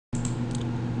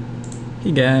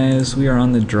Hey guys, we are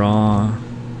on the draw.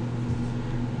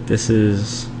 This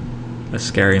is a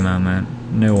scary moment.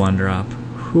 No one drop.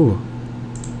 Whew.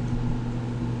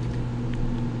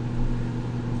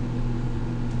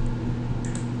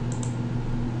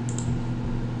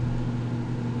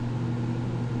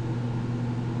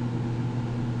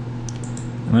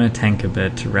 I'm gonna tank a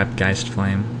bit to rep Geist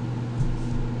Flame.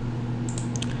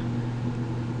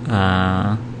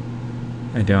 I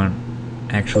don't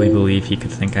actually believe he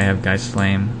could think I have Geist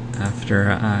Flame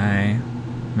after I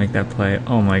make that play.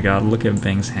 Oh my god, look at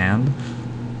Bing's hand.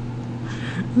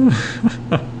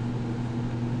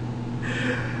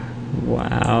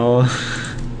 Wow.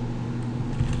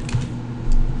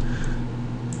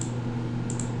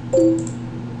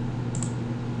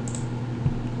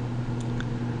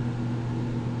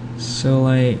 So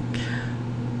like,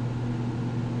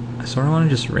 I sort of want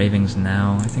to just Ravings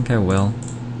now. I think I will.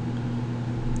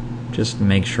 Just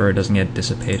make sure it doesn't get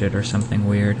dissipated or something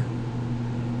weird.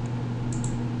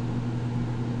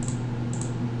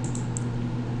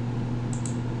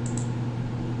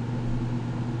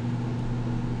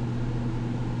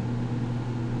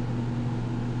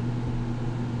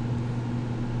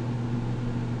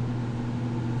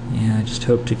 Yeah, I just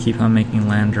hope to keep on making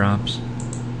land drops.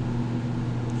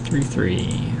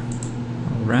 3-3.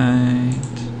 Alright.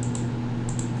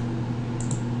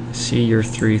 See your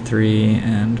 3-3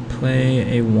 and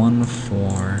play a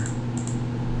 1-4.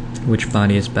 Which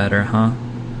body is better, huh?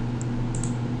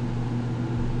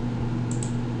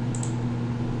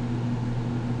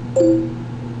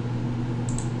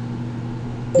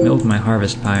 Milled my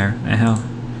Harvest Pyre.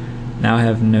 Now I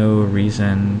have no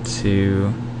reason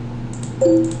to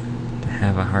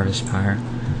have a Harvest Pyre.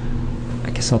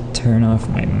 I guess I'll turn off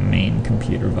my main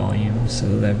computer volume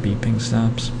so that beeping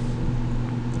stops.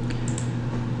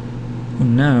 Oh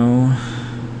no.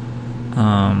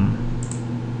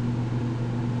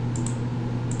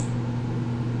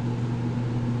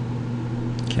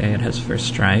 Okay, it has first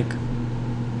strike.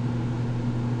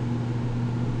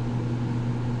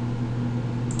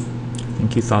 I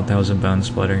think you thought that was a Bone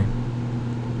Splitter.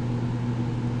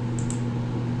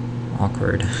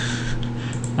 Awkward.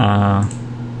 Well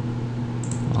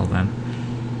then.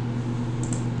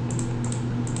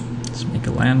 Let's make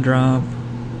a land drop.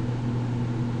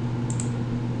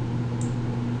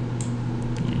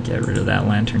 Get rid of that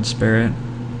Lantern Spirit.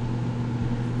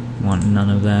 Want none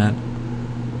of that.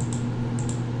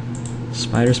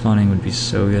 Spider spawning would be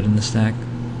so good in this deck.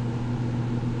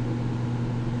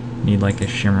 Need like a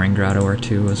Shimmering Grotto or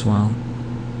two as well.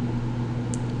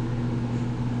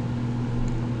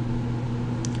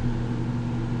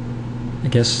 I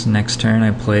guess next turn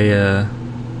I play a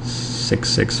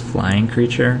 6/6 flying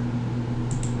creature.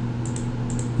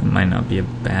 That might not be a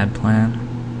bad plan.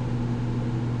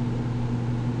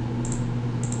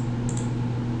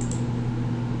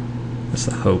 That's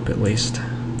the hope, at least.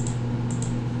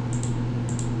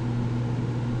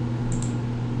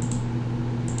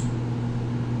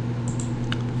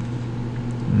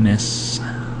 Miss.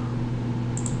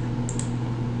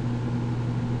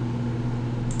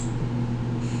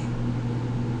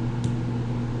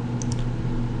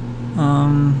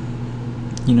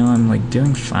 You know, I'm like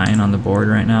doing fine on the board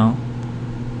right now.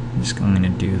 I'm just going to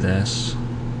do this.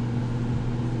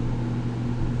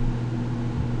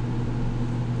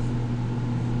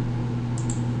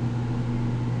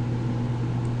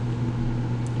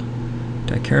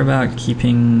 Do I care about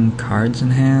keeping cards in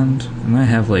hand? I'm gonna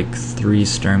have like 3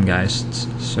 Sturmgeists,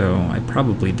 so I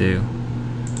probably do.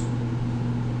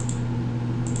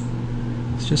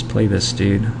 Let's just play this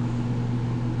dude.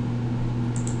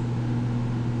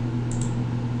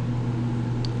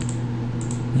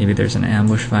 Maybe there's an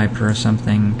Ambush Viper or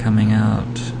something coming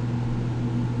out.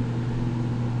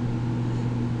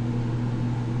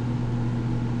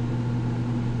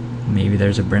 Maybe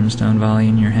there's a Brimstone Volley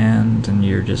in your hand and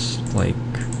you're just like,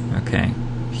 okay,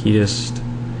 he just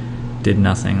did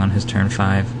nothing on his turn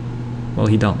 5. Well,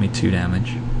 he dealt me 2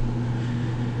 damage.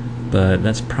 But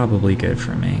that's probably good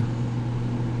for me.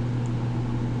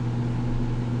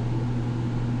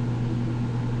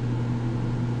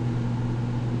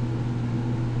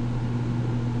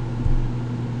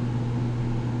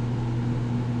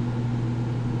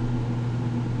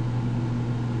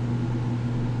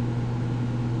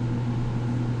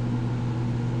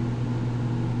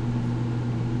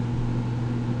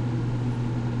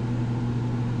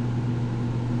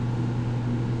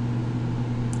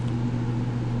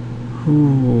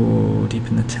 Ooh, deep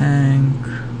in the tank.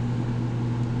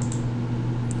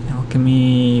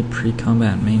 Alchemy,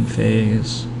 pre-combat main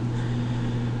phase.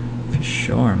 For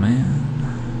sure, man.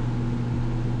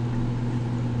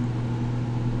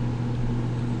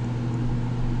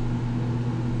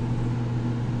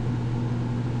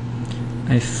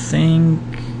 I think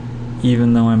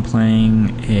even though I'm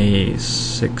playing a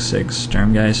 6/6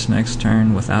 Sturmgeist next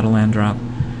turn without a land drop,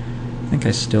 I think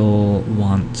I still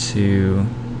want to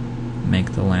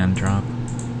make the land drop.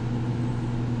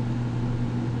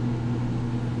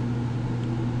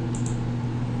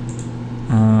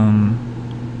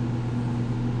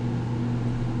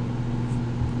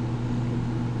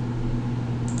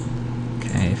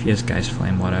 Okay, if he has Geist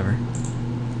Flame, whatever.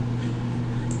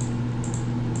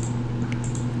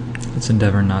 Let's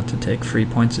endeavor not to take 3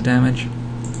 points of damage.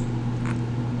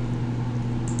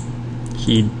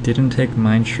 He didn't take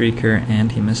Mind Shrieker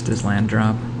and he missed his land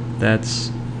drop.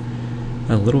 That's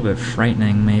a little bit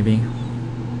frightening, maybe.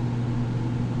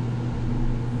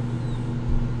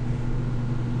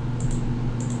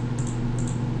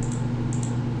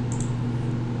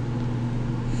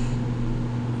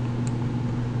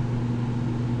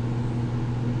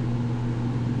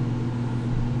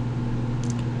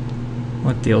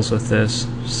 What deals with this?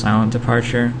 Silent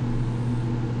Departure?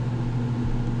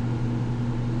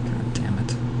 God damn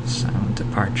it. Silent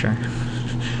Departure.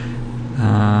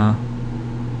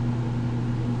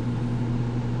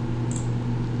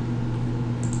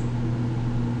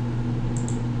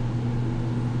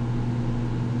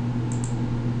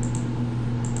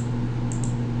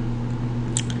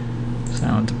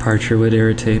 Silent Departure would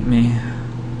irritate me.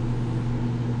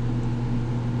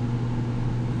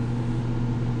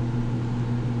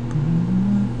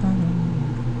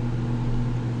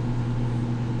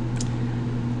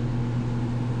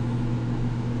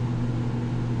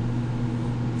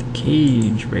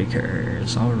 Cage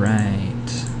Breakers,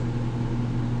 alright.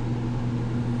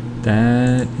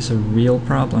 That is a real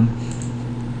problem.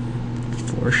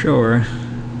 For sure.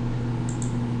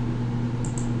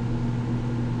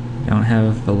 Don't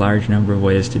have a large number of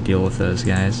ways to deal with those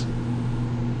guys.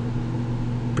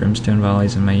 Brimstone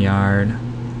Volleys in my yard.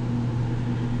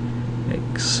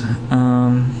 Yikes.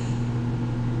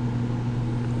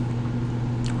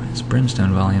 Why is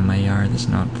Brimstone Volley in my yard? That's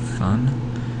not fun.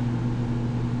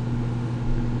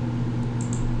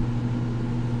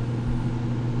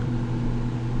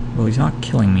 Well, he's not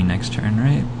killing me next turn,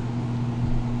 right?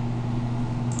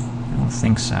 I don't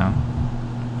think so.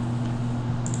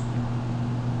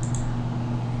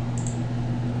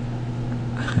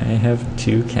 I have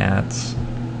 2 cats.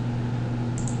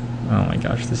 Oh my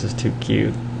gosh, this is too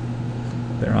cute.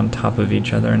 They're on top of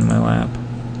each other in my lap.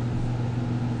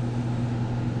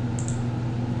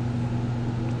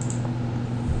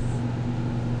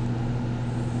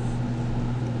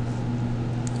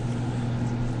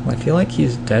 Well, I feel like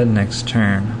he's dead next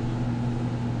turn.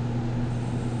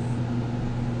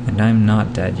 And I'm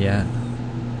not dead yet.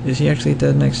 Is he actually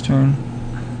dead next turn?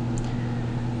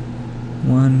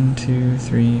 1, 2,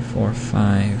 3, 4,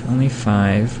 5. Only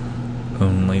 5.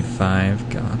 Only 5.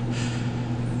 God.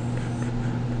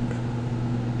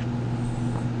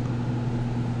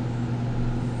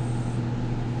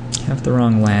 I have the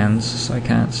wrong lands, so I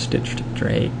can't Stitch to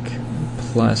Drake.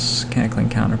 Plus Cackling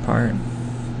Counterpart.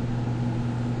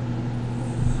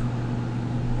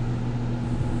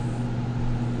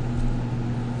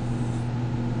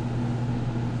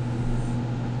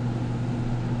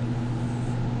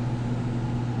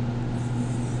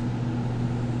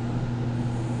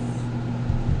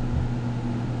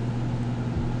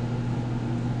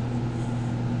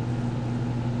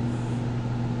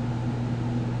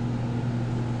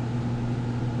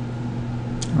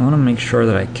 I want to make sure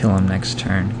that I kill him next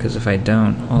turn, because if I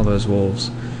don't, all those wolves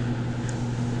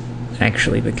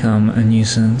actually become a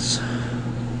nuisance.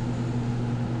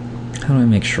 How do I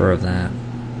make sure of that?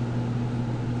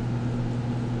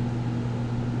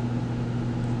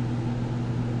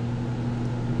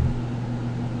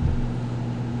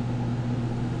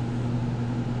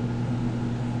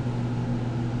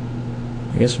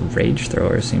 I guess Rage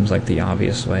Thrower seems like the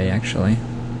obvious way, actually.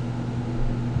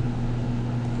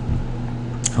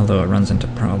 Although it runs into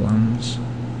problems.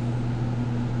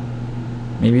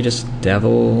 Maybe just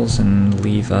Devils and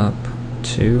leave up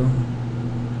 2.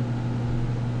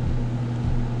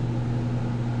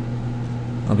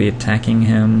 I'll be attacking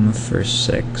him for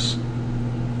 6.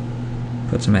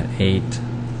 Puts him at 8.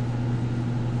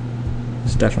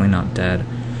 He's definitely not dead.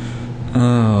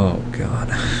 Oh god.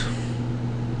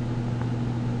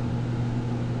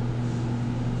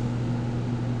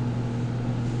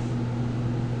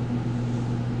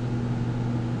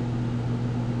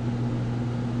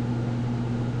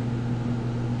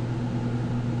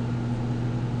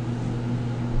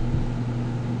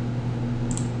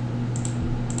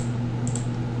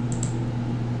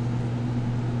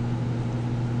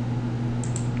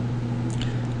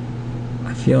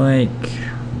 I feel like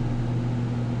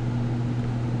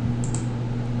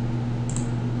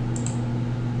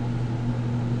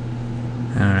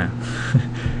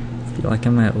like I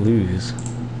might lose.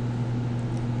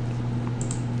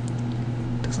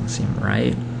 Doesn't seem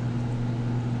right.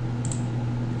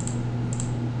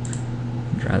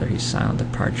 I'd rather he silent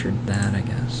departured that, I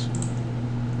guess.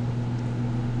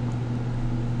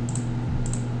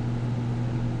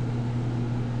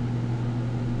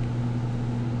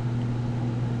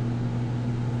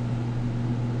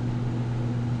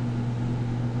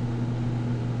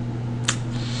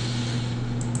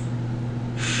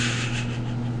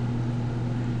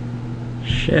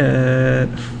 Shit.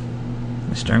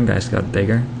 The storm guys got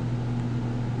bigger.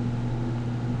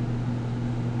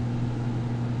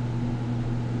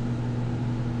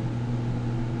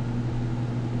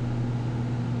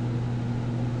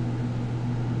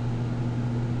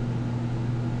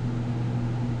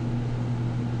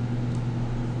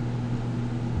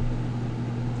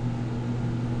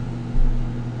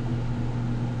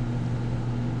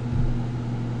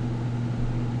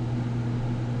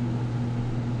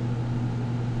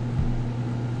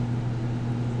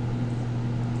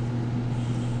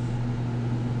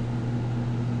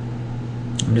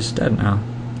 I'm just dead now,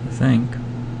 I think.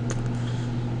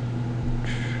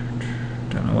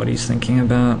 Don't know what he's thinking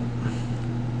about.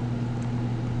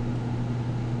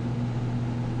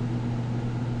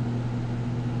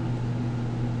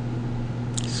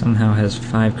 He somehow has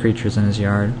 5 creatures in his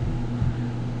yard.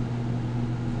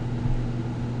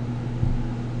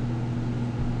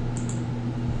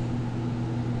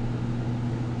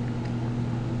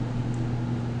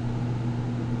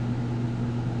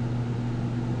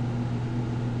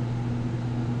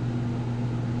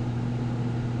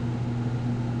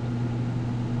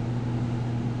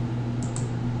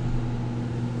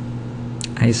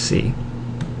 I see.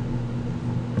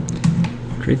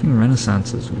 Grieving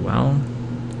Renaissance as well.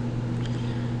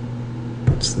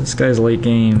 So this guy's late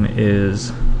game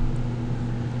is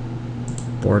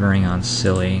bordering on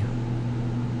silly.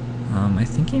 I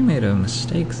think he made a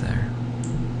mistake there.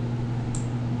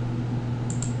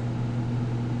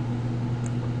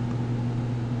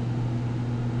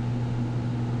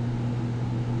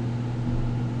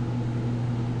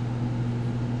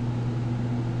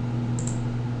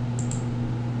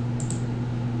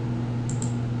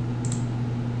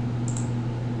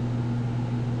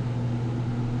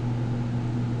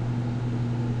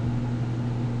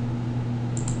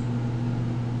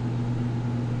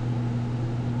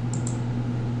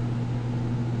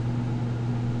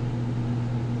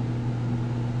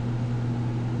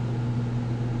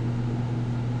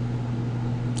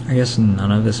 I guess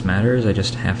none of this matters, I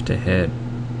just have to hit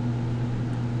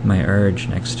my urge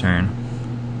next turn.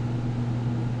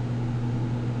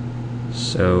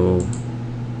 So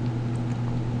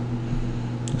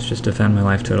let's just defend my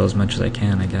life total as much as I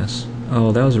can, I guess.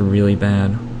 Oh, that was really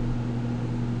bad.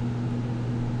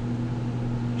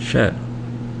 Shit.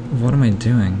 What am I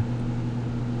doing?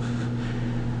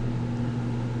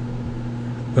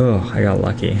 Oh, I got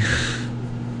lucky.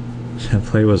 That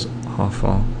play was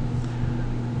awful.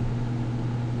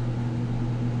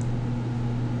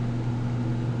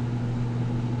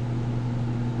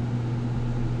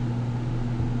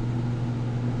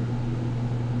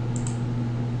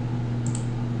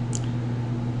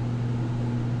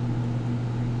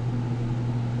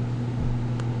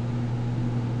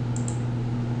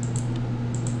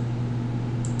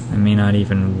 I may not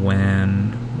even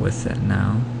win with it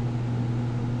now.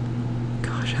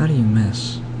 Gosh, how do you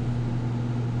miss?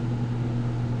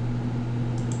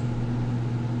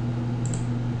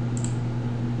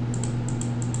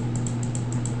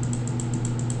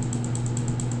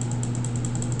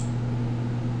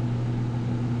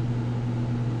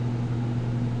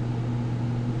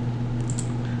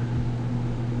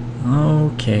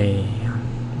 Okay,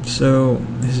 so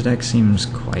his deck seems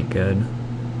quite good.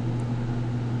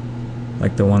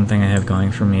 Like, the one thing I have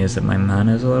going for me is that my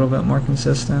mana is a little bit more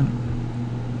consistent.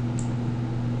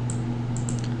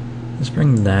 Let's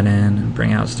bring that in and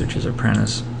bring out Stitcher's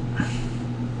Apprentice.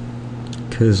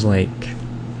 Cause, like,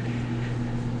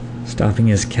 stopping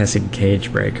his Kessig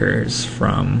Cage Breakers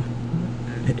from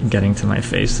getting to my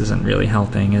face isn't really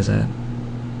helping, is it?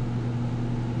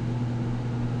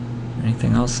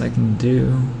 Anything else I can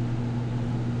do?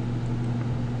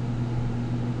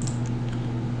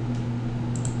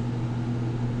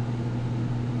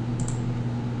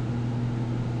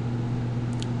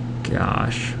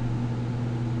 Gosh.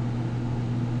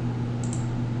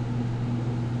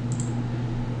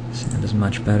 Sand is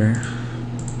much better.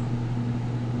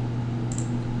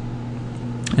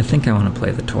 I think I want to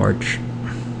play the torch.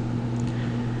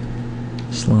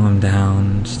 Slow him down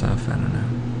and stuff, I don't know.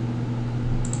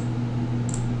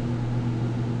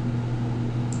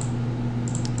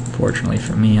 Unfortunately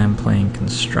for me, I'm playing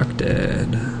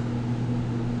constructed.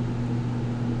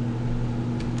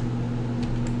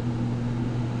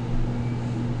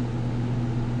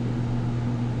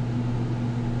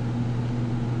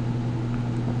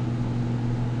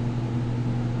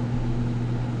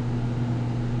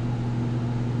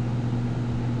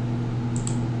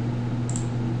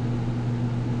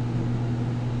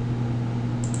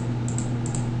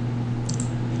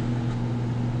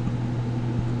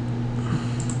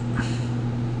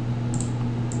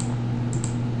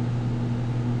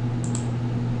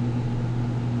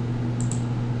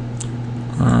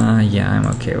 Yeah, I'm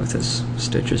okay with his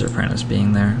Stitcher's Apprentice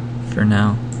being there for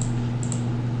now.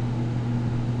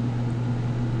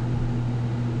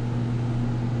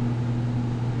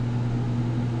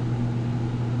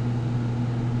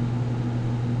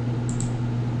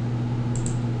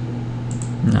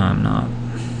 No, I'm not.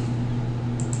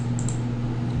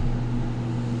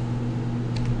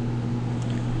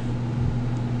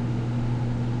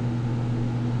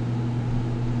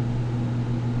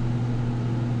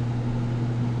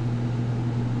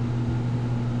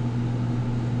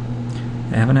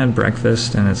 I haven't had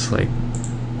breakfast, and it's like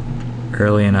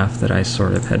early enough that I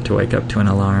sort of had to wake up to an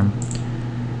alarm.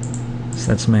 So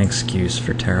that's my excuse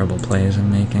for terrible plays I'm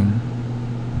making.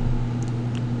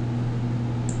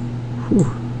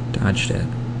 Whew, dodged it.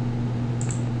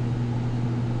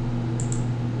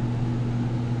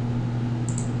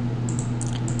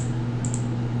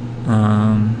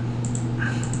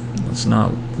 Let's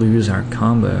not lose our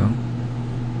combo.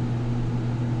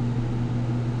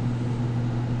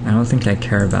 I don't think I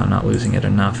care about not losing it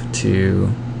enough to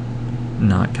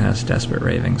not cast Desperate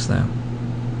Ravings, though.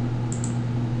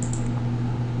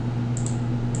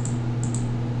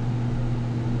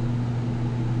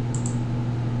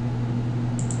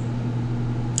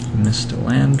 Missed a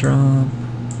land drop.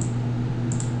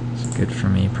 It's good for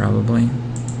me, probably.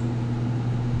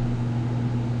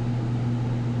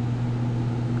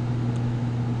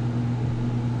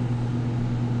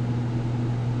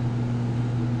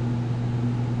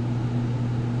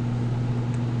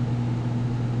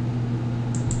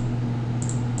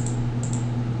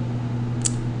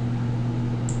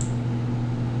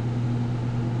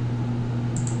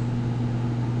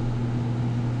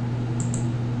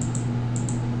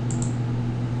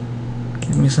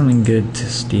 Give me something good to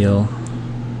steal.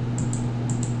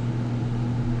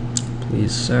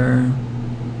 Please, sir.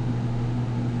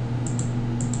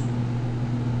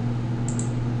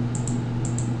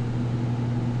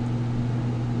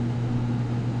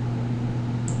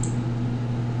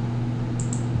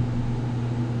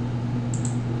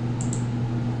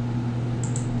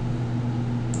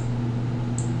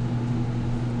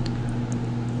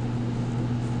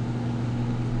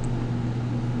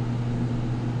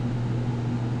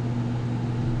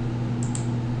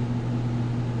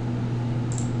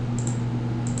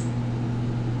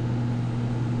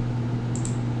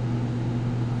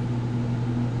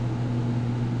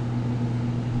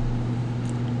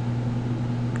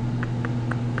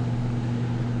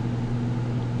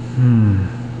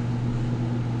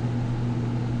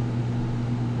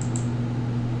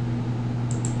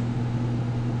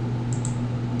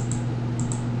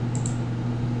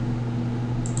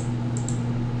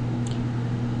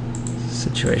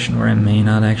 Situation where I may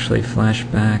not actually flash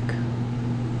back.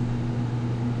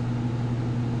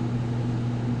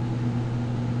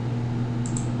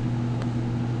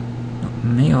 It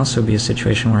may also be a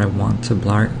situation where I want to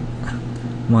block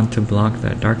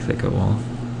that Dark Thicket wall.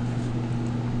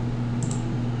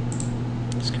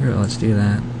 Screw it, let's do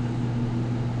that.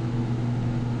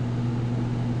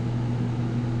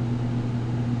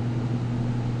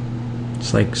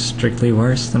 It's like strictly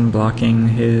worse than blocking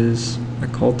his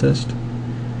Occultist.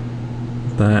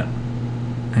 But,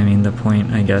 I mean, the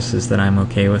point, I guess, is that I'm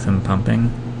okay with him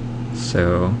pumping,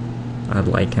 so I'd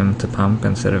like him to pump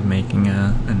instead of making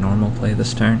a normal play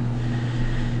this turn.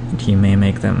 And he may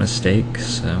make that mistake,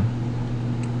 so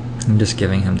I'm just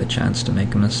giving him the chance to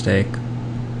make a mistake.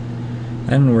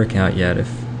 I didn't work out yet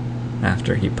if,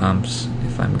 after he pumps,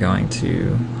 if I'm going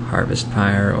to Harvest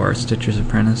Pyre or Stitcher's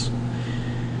Apprentice.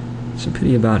 It's a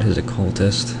pity about his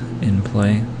Occultist in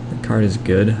play. The card is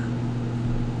good.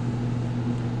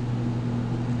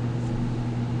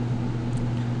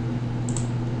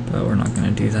 But we're not going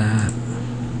to do that.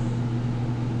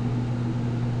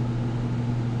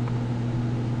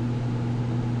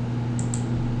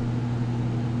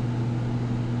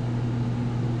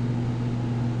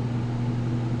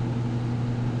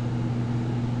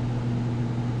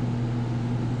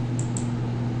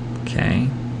 Okay.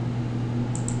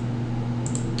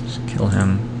 Just kill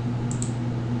him.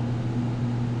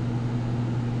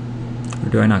 Or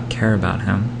Or do I not care about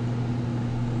him?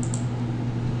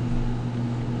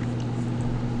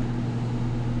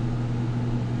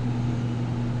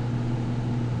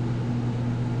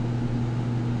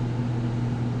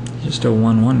 Just a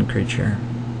 1/1 creature.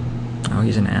 Oh,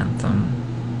 he's an Anthem.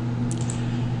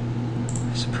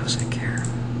 I suppose I care.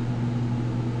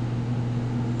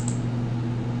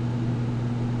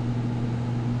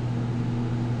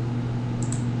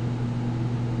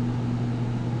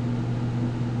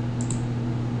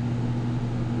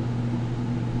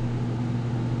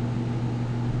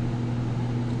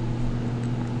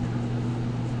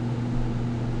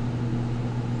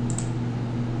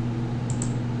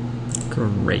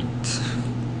 Great.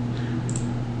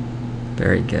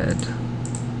 Very good.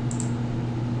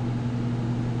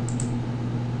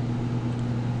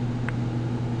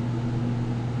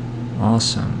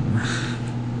 Awesome.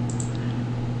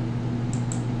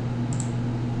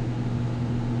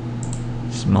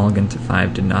 This mulligan to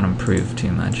 5 did not improve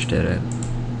too much, did it?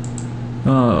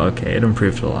 Oh, okay, it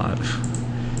improved a lot.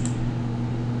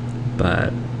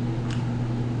 But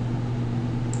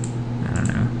I don't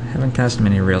know. I haven't cast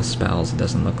many real spells, it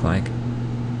doesn't look like.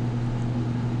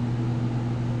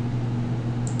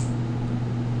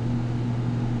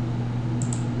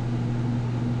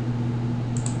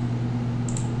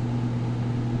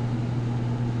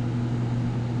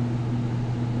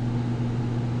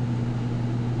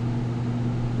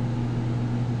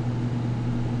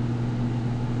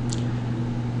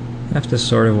 I have to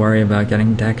sort of worry about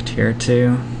getting decked here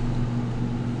too.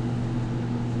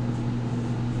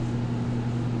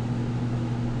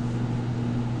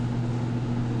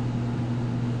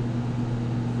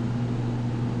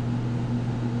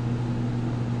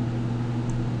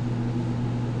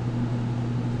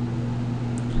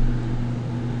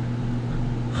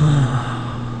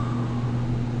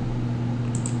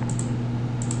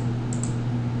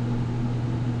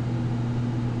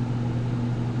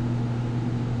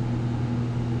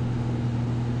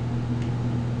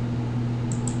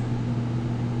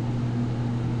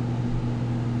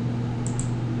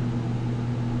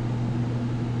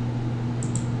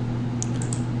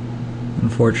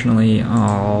 Unfortunately,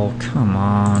 oh, come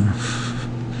on.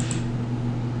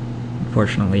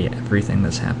 Unfortunately, everything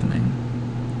that's happening.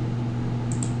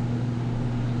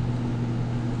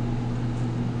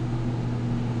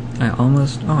 Oh,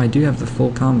 I do have the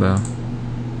full combo.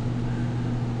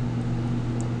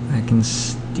 I can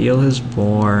steal his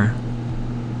boar.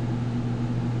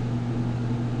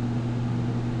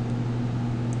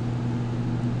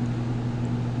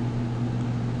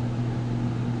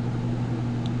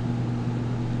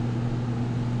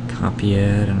 Copy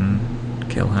it and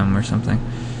kill him or something.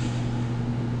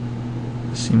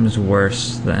 Seems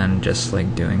worse than just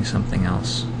like doing something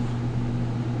else.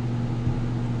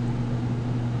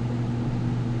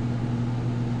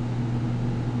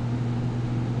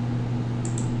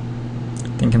 I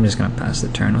think I'm just gonna pass the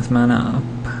turn with mana up.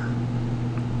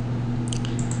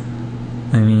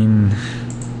 I mean,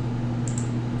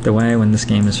 the way I win this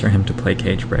game is for him to play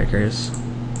Cage Breakers.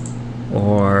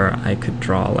 Or I could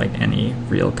draw like any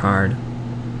real card.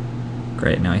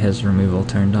 Great, now he has removal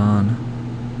turned on.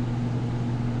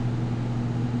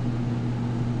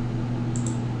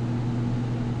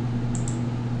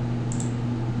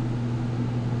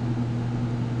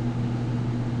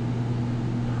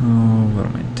 Oh, what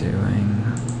am I doing?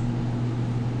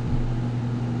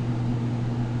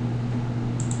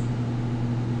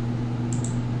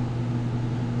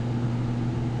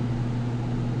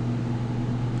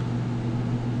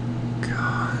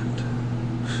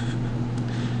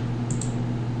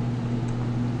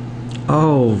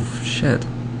 Oh, shit.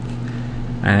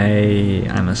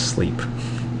 I'm asleep.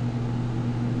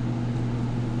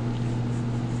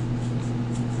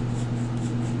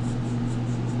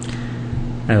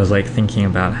 I was like thinking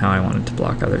about how I wanted to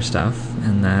block other stuff,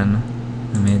 and then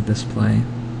I made this play.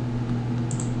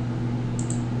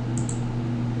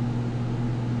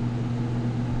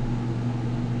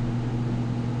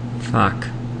 Fuck.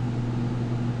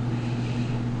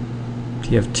 Do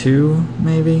you have 2,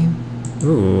 maybe?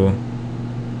 Ooh.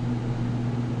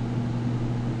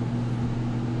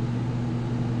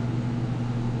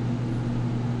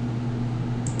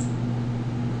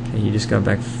 Okay, you just got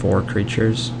back 4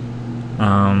 creatures.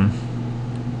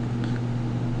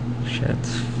 Shit.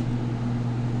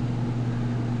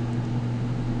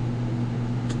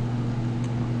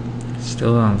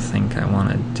 Still don't think I want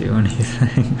to do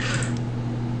anything.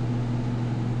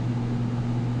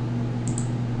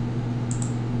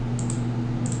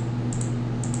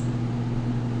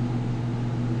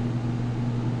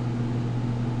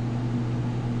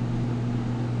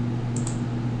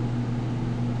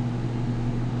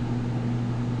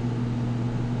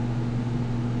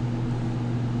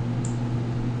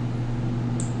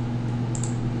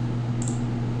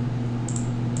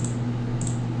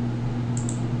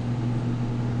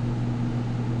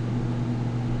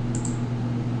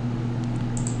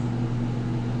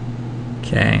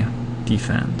 Okay,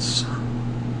 defense.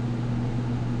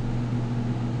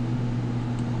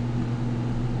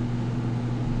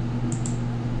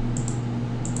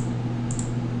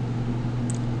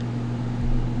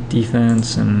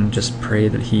 Defense, and just pray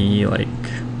that he, like,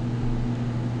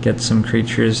 gets some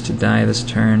creatures to die this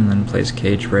turn and then plays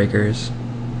Cage Breakers.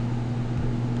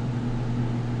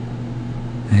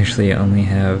 I actually only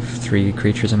have 3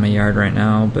 creatures in my yard right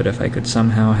now, but if I could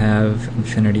somehow have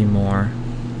infinity more.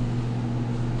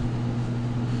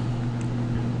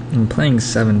 I'm playing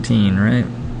 17, right?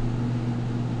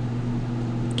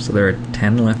 So there are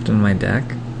 10 left in my deck.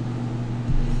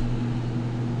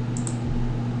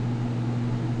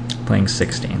 Playing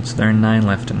 16, so there are 9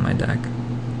 left in my deck.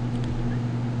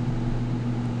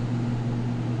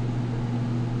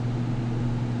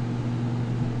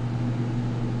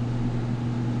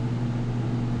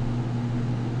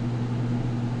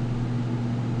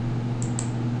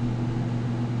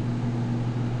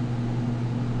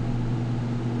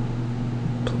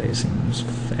 Play seems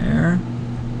fair.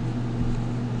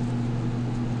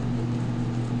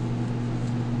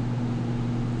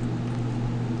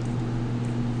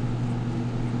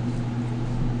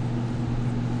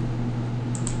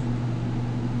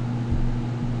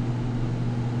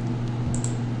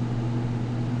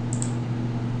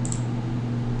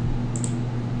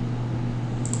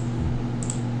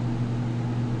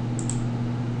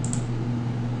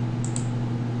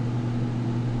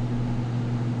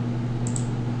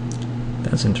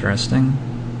 That's interesting.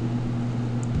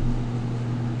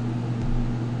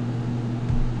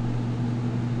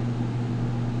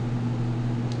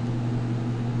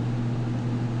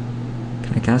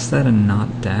 Can I cast that and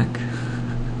not deck?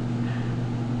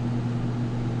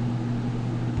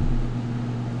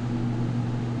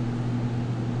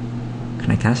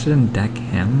 Can I cast it and deck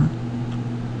him?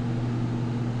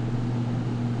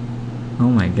 Oh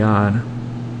my god.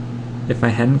 If I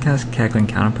hadn't cast Cackling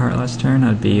Counterpart last turn,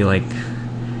 I'd be like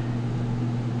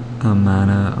a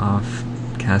mana off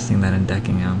casting that and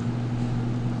decking him.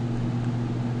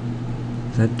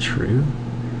 Is that true?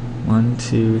 1,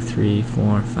 2, 3,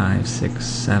 4, 5, 6,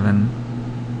 7.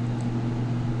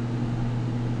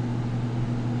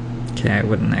 Okay, I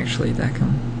wouldn't actually deck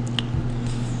him.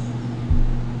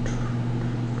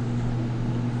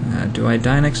 Do I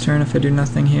die next turn if I do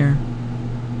nothing here?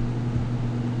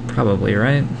 Probably,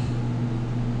 right?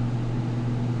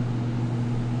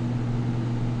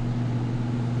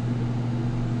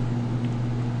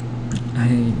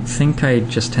 I think I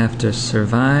just have to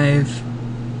survive.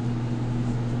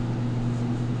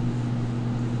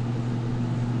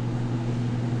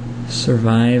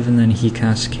 Survive, and then he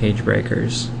casts Cage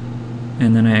Breakers.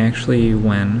 And then I actually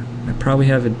win. I probably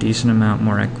have a decent amount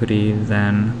more equity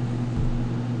than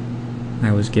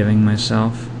I was giving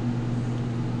myself.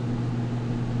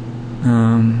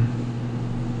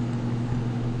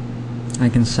 I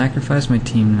can sacrifice my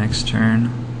team next turn.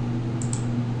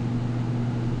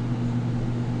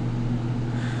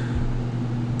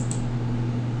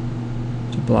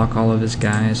 To block all of his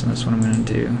guys, and that's what I'm going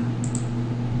to do.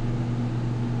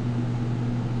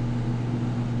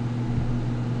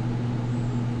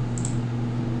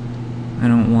 I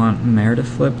don't want Mare to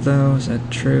flip though, is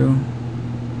that true?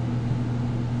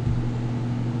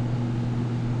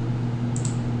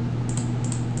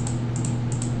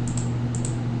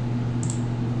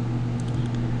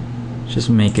 Just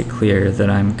make it clear that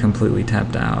I'm completely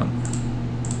tapped out.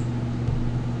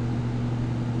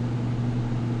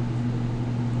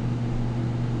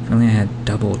 If only I had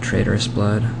double Traitorous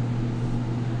Blood.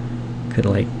 Could,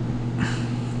 like,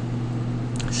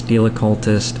 steal a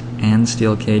Cultist and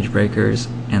steal Cage Breakers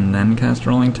and then cast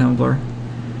Rolling Tumbler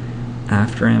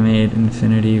after I made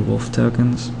Infinity Wolf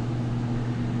tokens.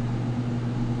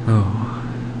 Oh,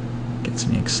 gets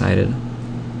me excited.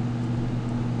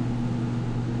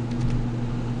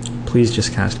 Please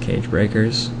just cast Cage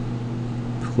Breakers.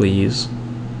 Please.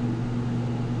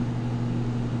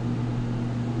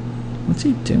 What's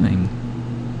he doing?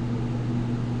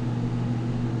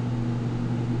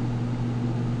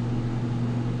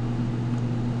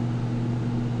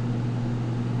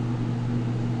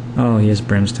 Oh, he has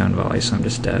Brimstone Volley, so I'm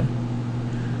just dead.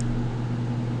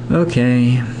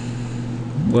 Okay.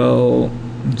 Well,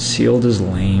 Sealed is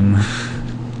lame.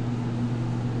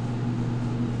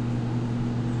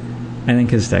 I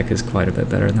think his deck is quite a bit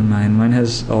better than mine. Mine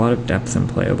has a lot of depth in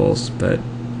playables, but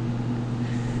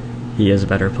he has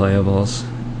better playables,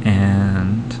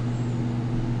 and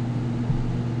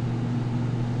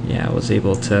yeah, I was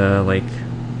able to, like,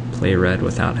 play red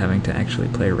without having to actually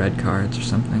play red cards or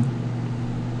something.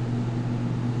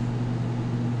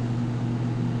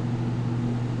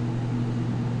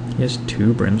 He has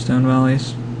 2 Brimstone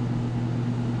Valleys?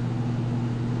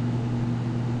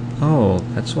 Oh,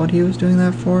 that's what he was doing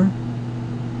that for?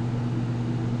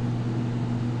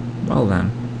 Well then.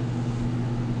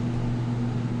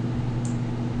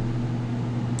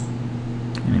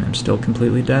 I mean, I'm still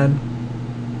completely dead.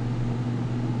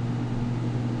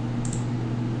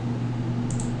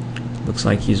 Looks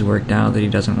like he's worked out that he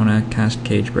doesn't want to cast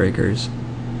Cage Breakers.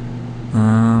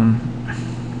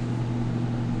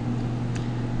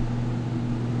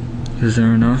 Is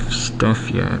there enough stuff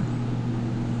yet?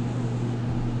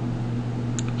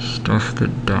 Stuff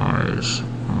that dies.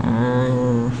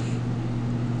 Oh.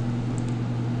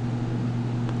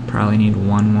 Probably need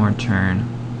one more turn.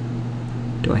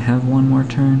 Do I have one more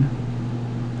turn?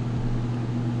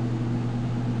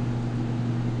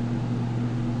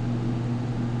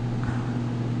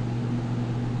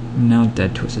 I'm now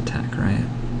dead to his attack, right?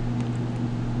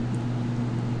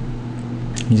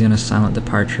 He's gonna silent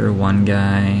departure one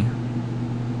guy.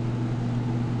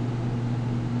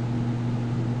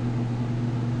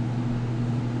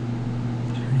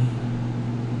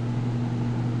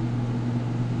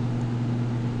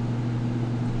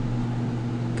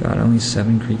 God, only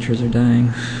 7 creatures are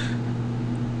dying.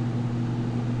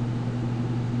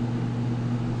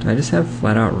 Do I just have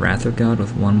flat out Wrath of God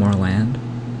with 1 more land?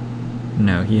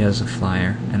 No, he has a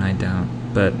flyer, and I don't.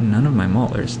 But none of my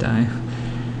Maulers die.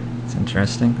 It's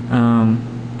interesting.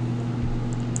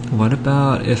 What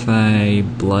about if I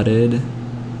blooded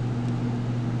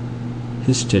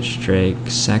his Stitch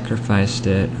Drake, sacrificed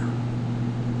it,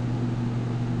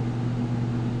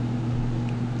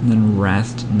 and then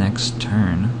wrathed next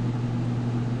turn?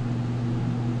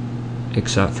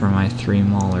 Except for my 3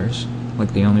 Maulers.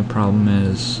 Like, the only problem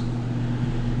is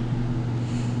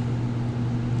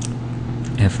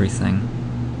everything.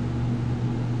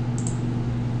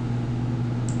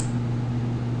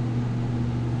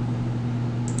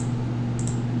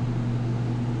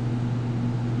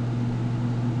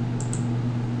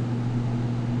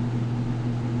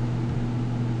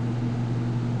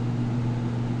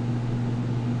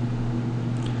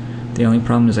 The only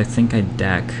problem is I think I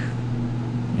deck.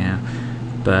 Yeah.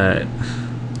 But,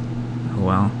 oh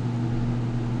well.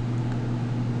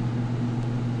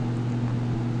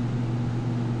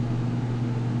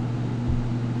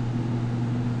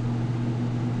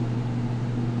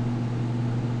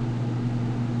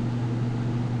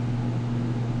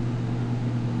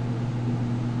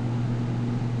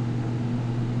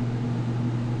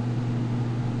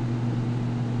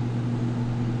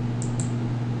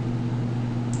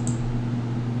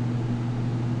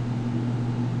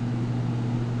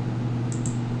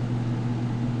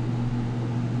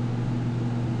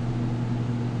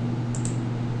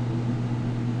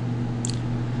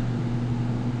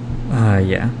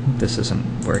 Yeah, this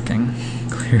isn't working,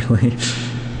 clearly.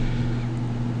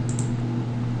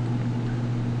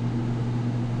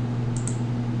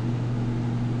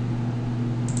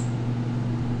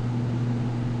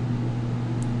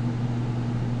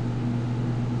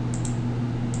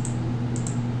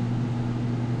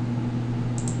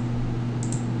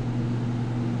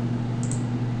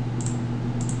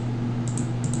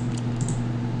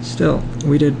 Still,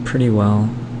 we did pretty well.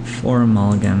 4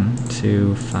 mulligan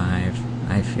to 5.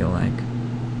 I feel like.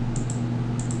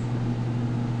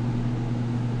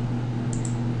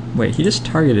 Wait, he just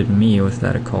targeted me with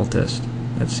that occultist.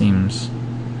 That seems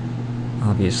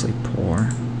obviously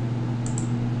poor.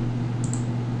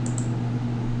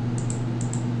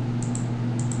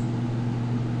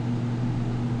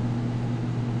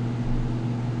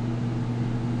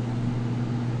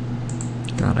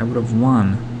 God, I would have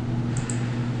won.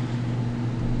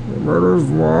 I would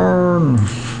have won.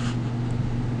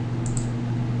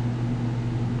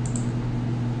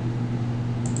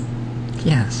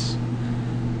 Yes.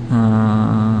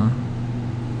 I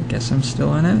guess I'm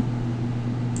still in it.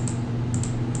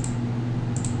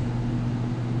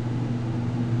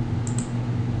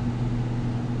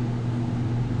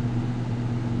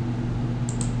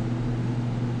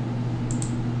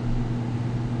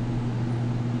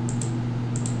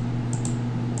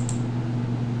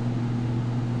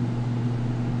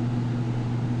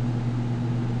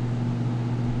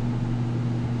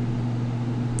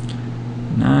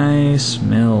 Nice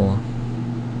mill.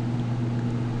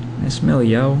 Nice mill,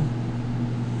 yo.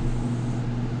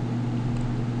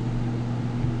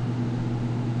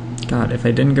 God, if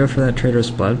I didn't go for that Traitorous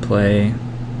Blood play,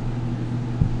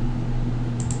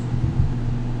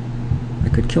 I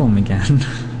could kill him again.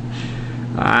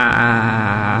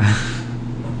 Ah!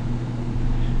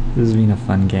 This has been a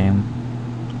fun game.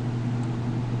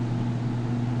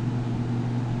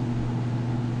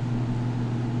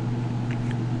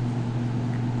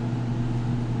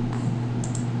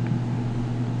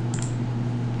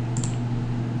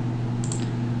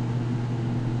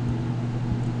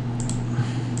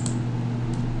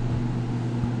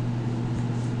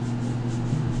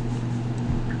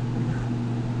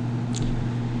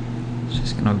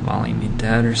 He's gonna volley me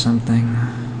dead or something.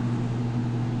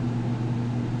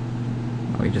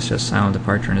 Oh, he just has silent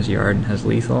departure in his yard and has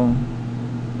lethal.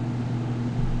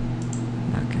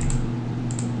 Okay.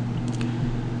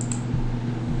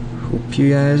 Hope you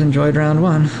guys enjoyed round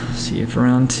 1. See you for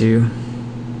round 2.